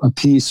a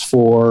piece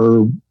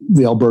for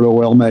the Alberta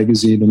Oil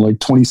magazine in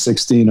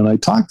 2016, and I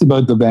talked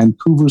about the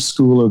Vancouver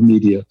School of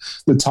Media,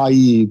 the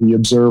Tyee, the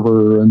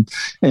Observer,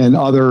 and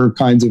other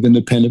kinds of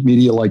independent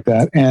media like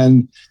that.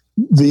 And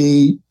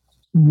the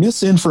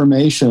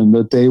misinformation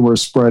that they were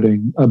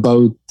spreading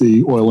about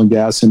the oil and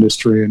gas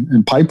industry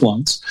and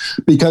pipelines,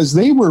 because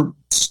they were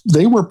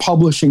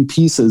publishing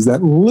pieces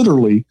that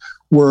literally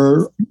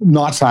were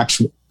not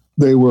factual.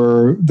 They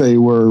were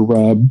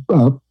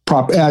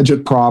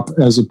agitprop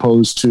as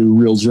opposed to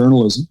real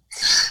journalism.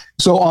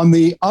 So on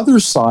the other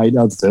side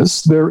of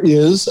this, there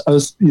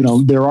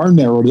are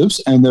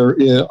narratives, and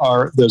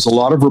there's a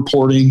lot of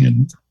reporting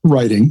and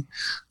writing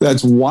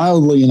that's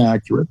wildly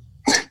inaccurate.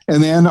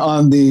 And then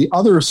on the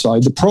other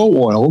side, the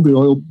pro-oil, the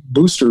oil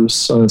boosters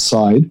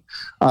side,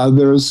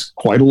 there's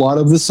quite a lot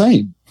of the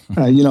same,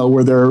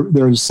 where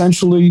they're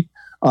essentially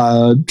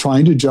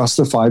trying to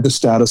justify the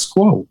status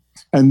quo.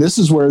 And this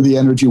is where the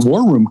energy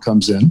war room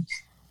comes in,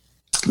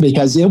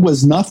 because it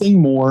was nothing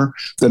more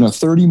than a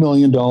 $30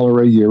 million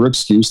a year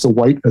excuse to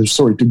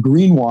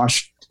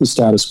greenwash the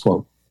status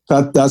quo.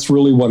 That's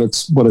really what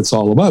it's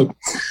all about.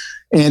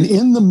 And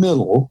in the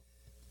middle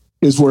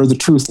is where the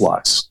truth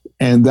lies.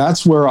 And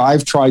that's where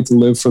I've tried to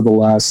live for the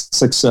last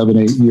 6, 7,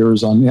 8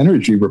 years on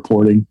energy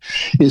reporting,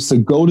 is to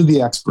go to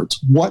the experts.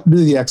 What do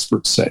the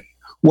experts say?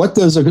 What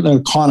does an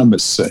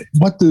economist say?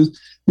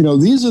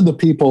 These are the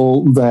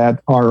people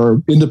that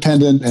are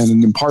independent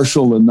and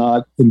impartial and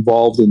not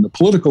involved in the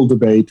political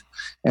debate.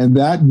 And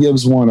that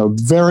gives one a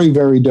very,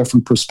 very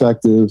different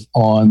perspective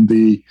on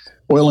the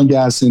oil and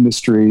gas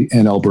industry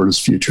and Alberta's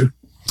future.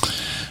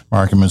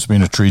 Markham, it's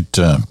been a treat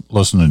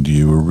listening to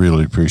you. We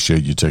really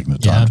appreciate you taking the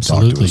time to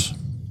talk to us.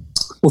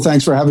 Well,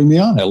 thanks for having me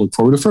on. I look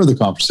forward to further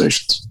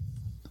conversations.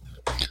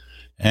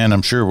 And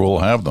I'm sure we'll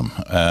have them.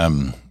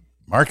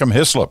 Markham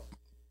Hislop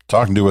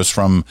talking to us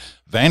from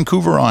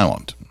Vancouver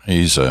Island.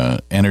 He's an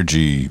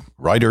energy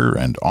writer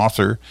and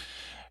author.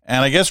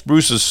 And I guess,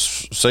 Bruce, is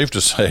safe to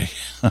say,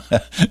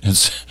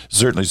 it's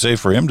certainly safe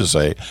for him to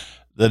say,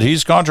 that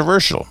he's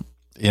controversial.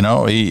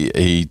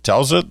 He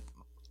tells it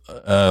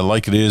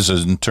like it is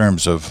in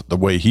terms of the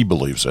way he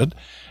believes it.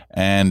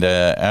 And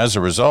as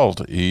a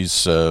result,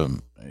 he's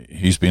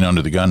been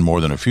under the gun more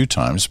than a few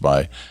times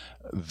by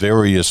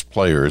various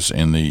players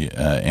in the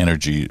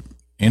energy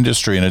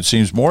industry, and it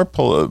seems more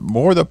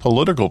the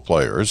political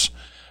players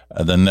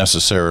than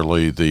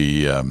necessarily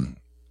the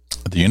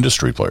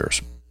industry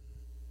players.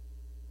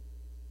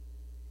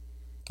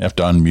 You have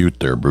to unmute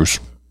there, Bruce.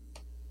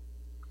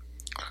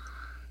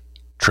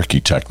 Tricky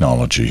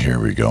technology. Here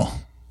we go.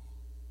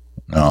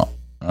 No,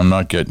 I'm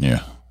not getting you.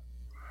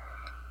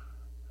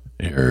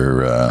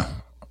 You're,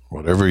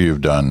 whatever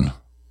you've done,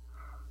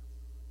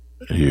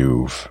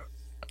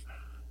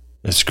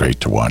 it's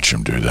great to watch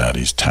him do that.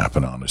 He's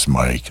tapping on his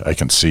mic. I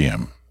can see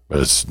him,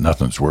 but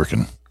nothing's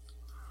working.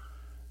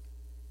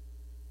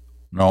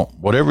 No,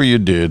 whatever you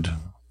did,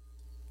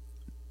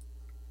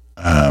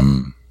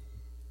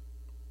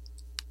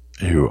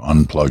 you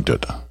unplugged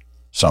it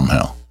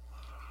somehow.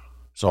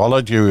 So I'll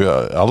let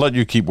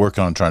you keep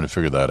working on trying to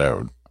figure that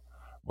out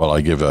while I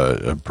give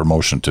a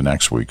promotion to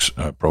next week's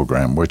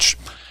program, which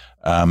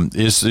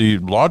is the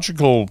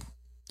logical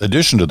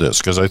addition to this,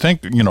 because I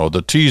think,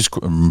 the tease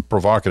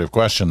provocative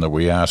question that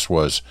we asked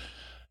was,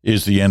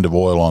 is the end of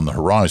oil on the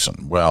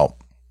horizon? Well,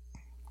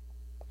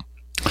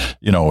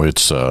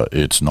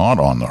 it's not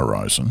on the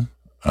horizon,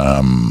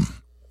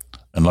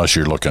 unless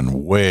you're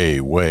looking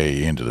way,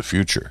 way into the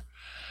future.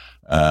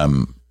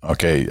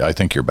 Okay, I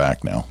think you're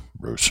back now,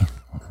 Bruce.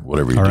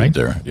 Whatever you did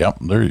there. Yep,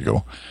 there you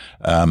go.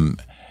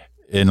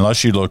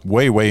 Unless you look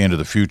way, way into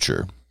the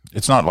future,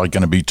 it's not like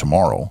going to be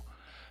tomorrow,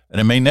 and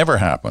it may never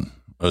happen.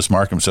 As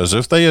Markham says,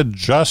 if they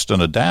adjust and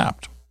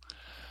adapt,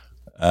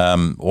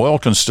 oil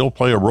can still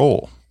play a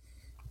role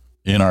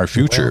in our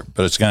future,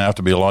 but it's going to have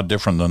to be a lot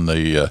different than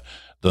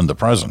the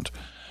present.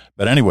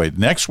 But anyway,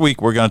 next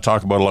week we're going to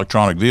talk about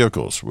electronic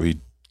vehicles. We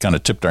kind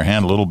of tipped our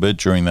hand a little bit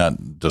during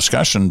that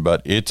discussion,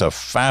 but it's a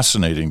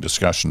fascinating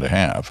discussion to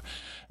have,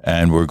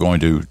 and we're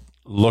going to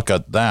look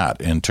at that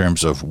in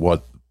terms of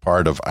what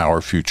part of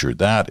our future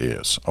that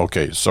is.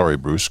 Okay, sorry,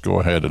 Bruce. Go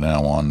ahead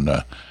now on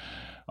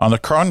the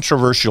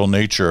controversial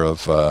nature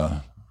of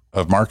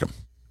Markham.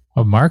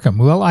 Of Markham.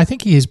 Well, I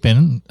think he has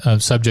been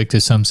subject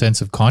to some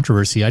sense of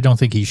controversy. I don't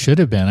think he should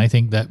have been. I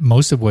think that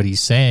most of what he's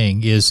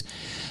saying is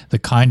the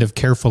kind of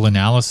careful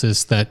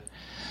analysis that,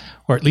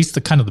 or at least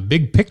the kind of the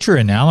big picture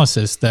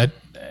analysis that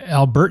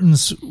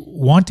Albertans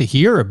want to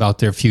hear about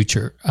their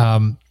future.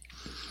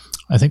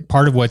 I think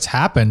part of what's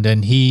happened,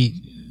 and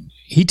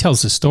he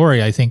tells the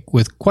story, I think,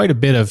 with quite a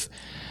bit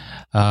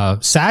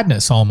of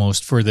sadness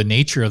almost for the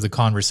nature of the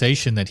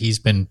conversation that he's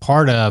been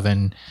part of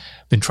and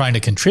been trying to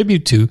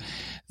contribute to,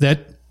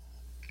 that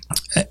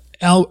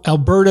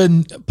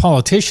Albertan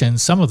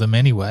politicians, some of them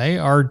anyway,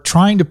 are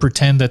trying to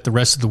pretend that the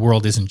rest of the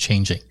world isn't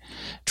changing,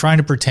 trying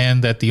to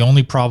pretend that the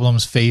only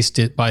problems faced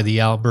by the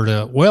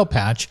Alberta oil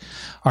patch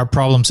are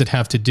problems that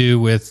have to do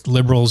with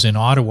Liberals in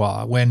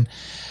Ottawa, when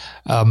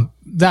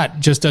that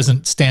just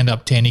doesn't stand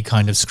up to any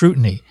kind of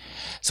scrutiny.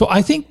 So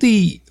I think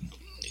the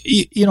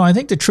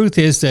truth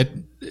is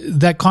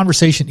that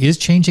conversation is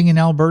changing in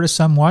Alberta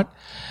somewhat.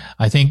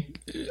 I think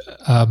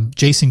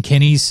Jason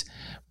Kenney's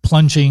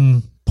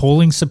plunging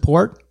polling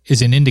support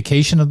is an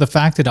indication of the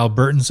fact that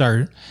Albertans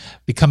are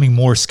becoming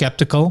more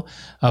skeptical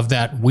of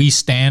that we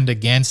stand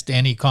against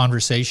any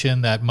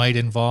conversation that might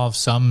involve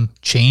some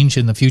change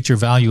in the future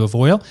value of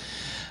oil.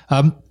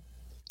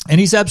 And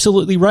he's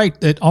absolutely right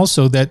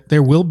that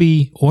there will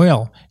be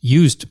oil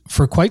used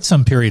for quite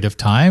some period of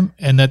time,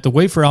 and that the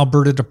way for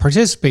Alberta to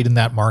participate in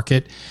that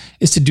market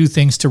is to do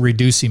things to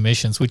reduce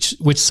emissions, which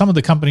some of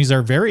the companies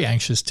are very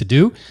anxious to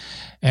do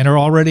and are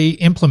already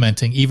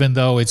implementing, even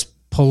though it's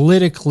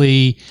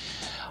politically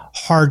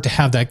hard to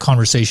have that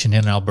conversation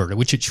in Alberta,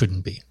 which it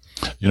shouldn't be.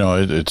 You know,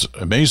 it's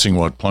amazing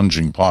what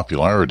plunging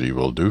popularity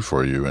will do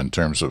for you in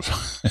terms of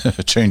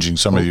changing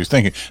some of your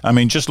thinking. I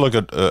mean, just look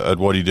at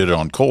what he did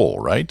on coal,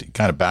 right?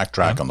 Kind of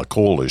backtrack on the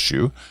coal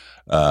issue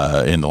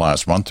in the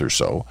last month or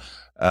so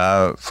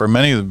for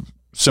many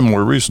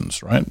similar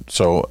reasons, right?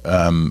 So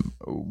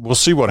we'll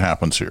see what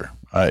happens here.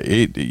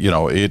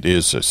 It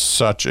is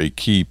such a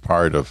key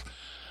part of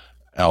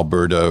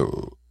Alberta,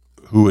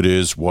 who it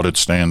is, what it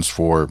stands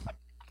for,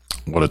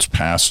 what its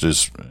past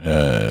is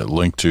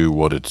linked to,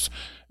 what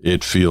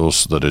it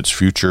feels that its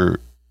future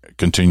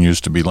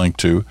continues to be linked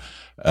to.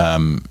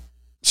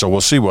 So we'll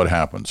see what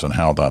happens and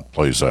how that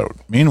plays out.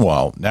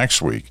 Meanwhile,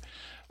 next week,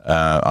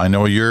 I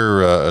know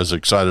you're as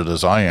excited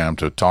as I am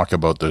to talk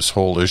about this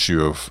whole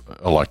issue of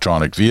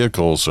electronic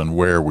vehicles and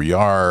where we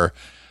are.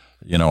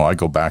 You know, I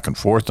go back and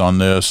forth on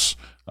this.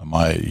 Am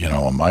I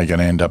going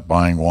to end up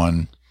buying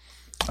one?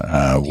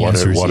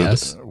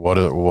 What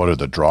are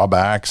the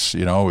drawbacks?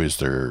 You know, is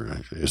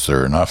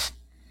there enough?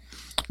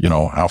 You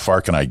know, how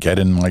far can I get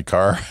in my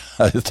car?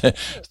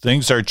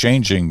 Things are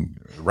changing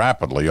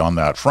rapidly on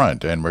that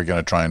front, and we're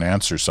going to try and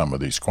answer some of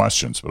these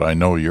questions. But I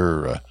know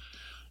you're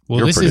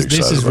this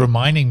is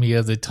reminding me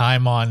of the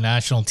time on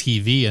national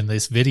TV, and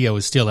this video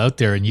is still out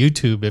there on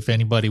YouTube if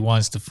anybody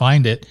wants to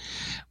find it,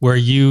 where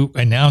you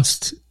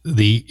announced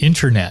the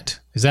internet.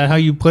 Is that how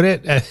you put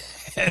it?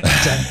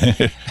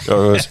 It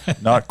was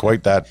not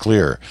quite that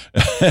clear.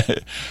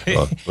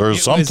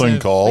 There's something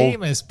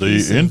called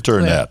the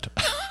internet.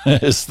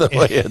 Is the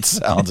way it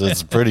sounds.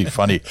 It's pretty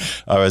funny.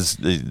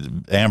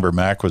 Amber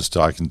Mack was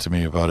talking to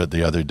me about it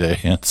the other day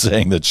and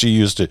saying that she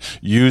used to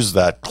use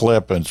that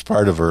clip as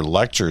part of her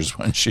lectures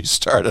when she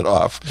started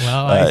off.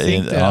 Well, I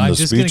think that I'm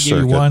just going to give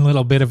you one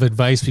little bit of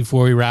advice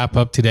before we wrap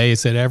up today.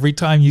 Is that every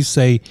time you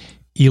say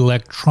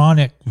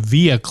electronic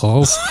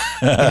vehicles,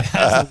 it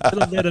has a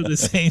little bit of the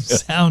same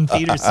sound,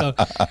 Peter. So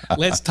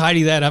let's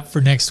tidy that up for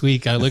next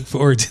week. I look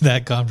forward to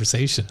that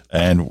conversation.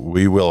 And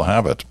we will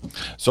have it.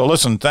 So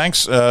listen, thanks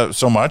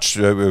so much.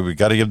 We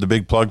got to give the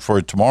big plug for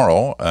it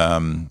tomorrow,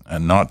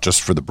 and not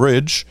just for the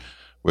bridge,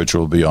 which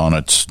will be on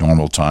its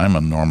normal time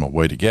and normal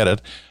way to get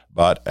it,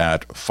 but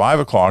at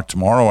 5 o'clock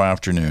tomorrow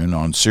afternoon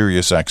on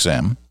Sirius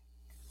XM,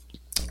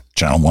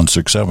 Channel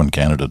 167,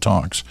 Canada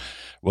Talks.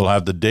 We'll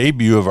have the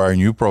debut of our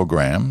new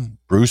program,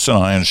 Bruce and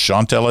I and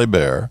Chantal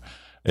Hébert.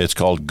 It's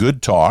called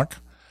Good Talk.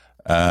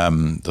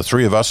 The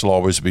three of us will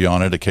always be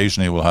on it.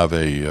 Occasionally we'll have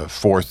a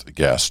fourth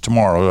guest.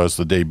 Tomorrow, as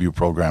the debut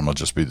program, will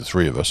just be the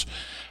three of us.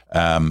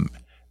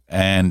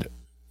 And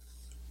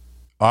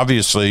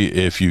obviously,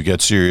 if you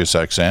get Sirius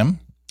XM,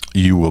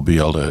 you will be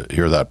able to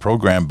hear that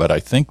program. But I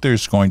think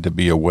there's going to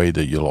be a way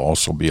that you'll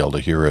also be able to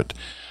hear it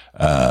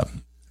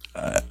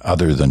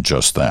other than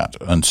just that.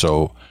 And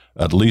so,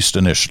 at least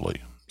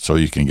initially, so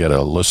you can get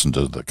a listen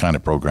to the kind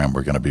of program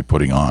we're going to be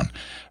putting on.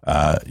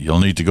 You'll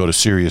need to go to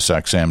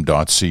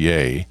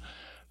SiriusXM.ca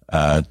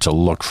to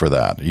look for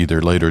that,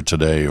 either later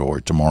today or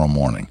tomorrow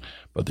morning.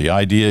 But the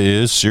idea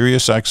is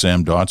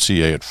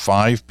SiriusXM.ca at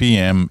 5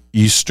 p.m.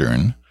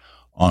 Eastern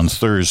on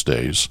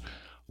Thursdays,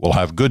 we'll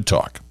have Good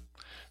Talk.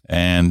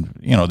 And,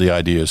 you know, the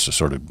idea is to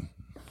sort of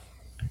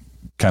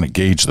kind of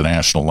gauge the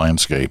national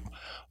landscape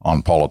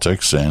on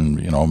politics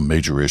and, you know,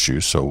 major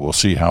issues. So we'll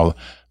see how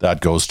that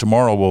goes.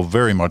 Tomorrow we'll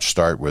very much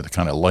start with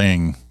kind of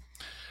laying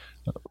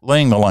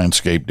laying the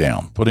landscape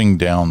down, putting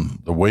down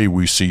the way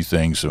we see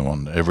things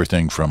on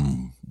everything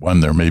from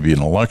when there may be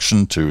an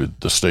election to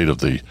the state of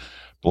the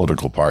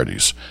political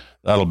parties.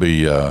 That'll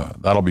be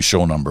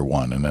show number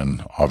one, and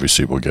then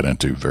obviously we'll get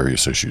into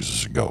various issues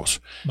as it goes.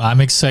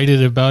 I'm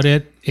excited about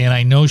it, and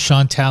I know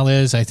Chantal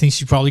is. I think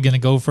she's probably going to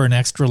go for an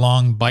extra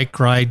long bike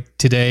ride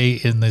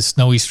today in the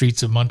snowy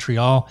streets of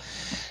Montreal,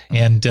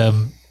 and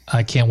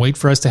I can't wait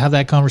for us to have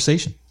that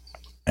conversation.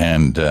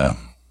 And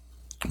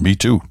me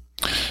too.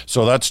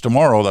 So that's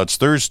tomorrow. That's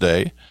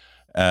Thursday.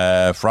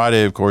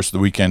 Friday, of course, the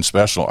weekend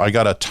special. I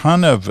got a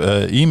ton of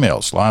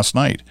emails last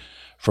night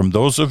from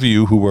those of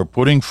you who were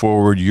putting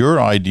forward your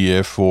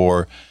idea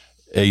for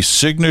a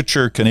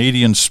signature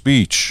Canadian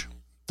speech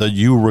that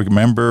you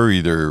remember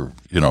either,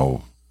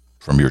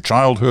 from your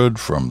childhood,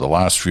 from the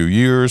last few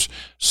years,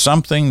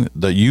 something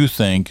that you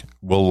think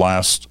will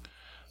last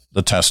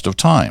the test of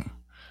time.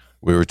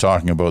 We were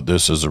talking about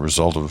this as a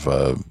result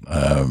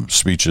of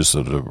speeches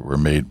that were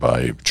made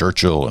by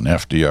Churchill and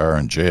FDR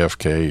and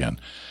JFK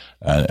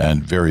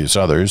and various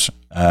others,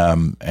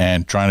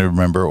 and trying to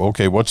remember,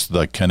 okay, what's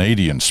the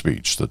Canadian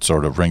speech that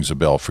sort of rings a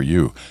bell for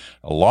you?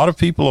 A lot of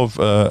people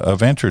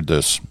have entered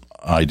this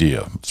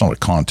idea. It's not a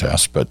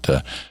contest, but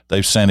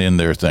they've sent in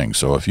their thing.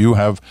 So if you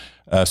have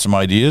some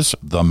ideas,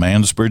 the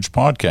Mansbridge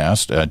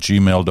Podcast at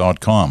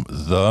gmail.com,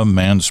 the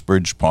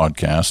Mansbridge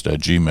Podcast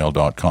at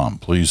gmail.com.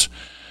 Please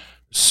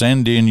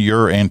send in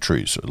your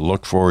entries.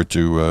 Look forward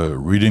to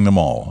reading them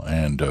all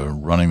and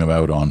running them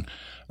out on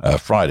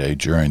Friday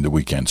during the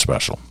weekend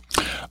special.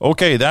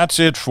 Okay, that's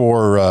it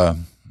for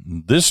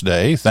this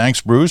day.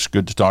 Thanks, Bruce.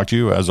 Good to talk to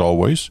you, as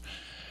always.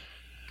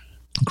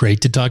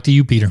 Great to talk to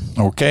you, Peter.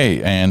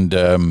 Okay, and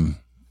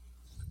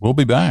we'll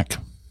be back.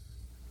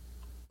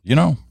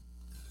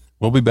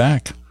 We'll be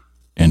back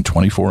in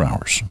 24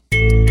 hours.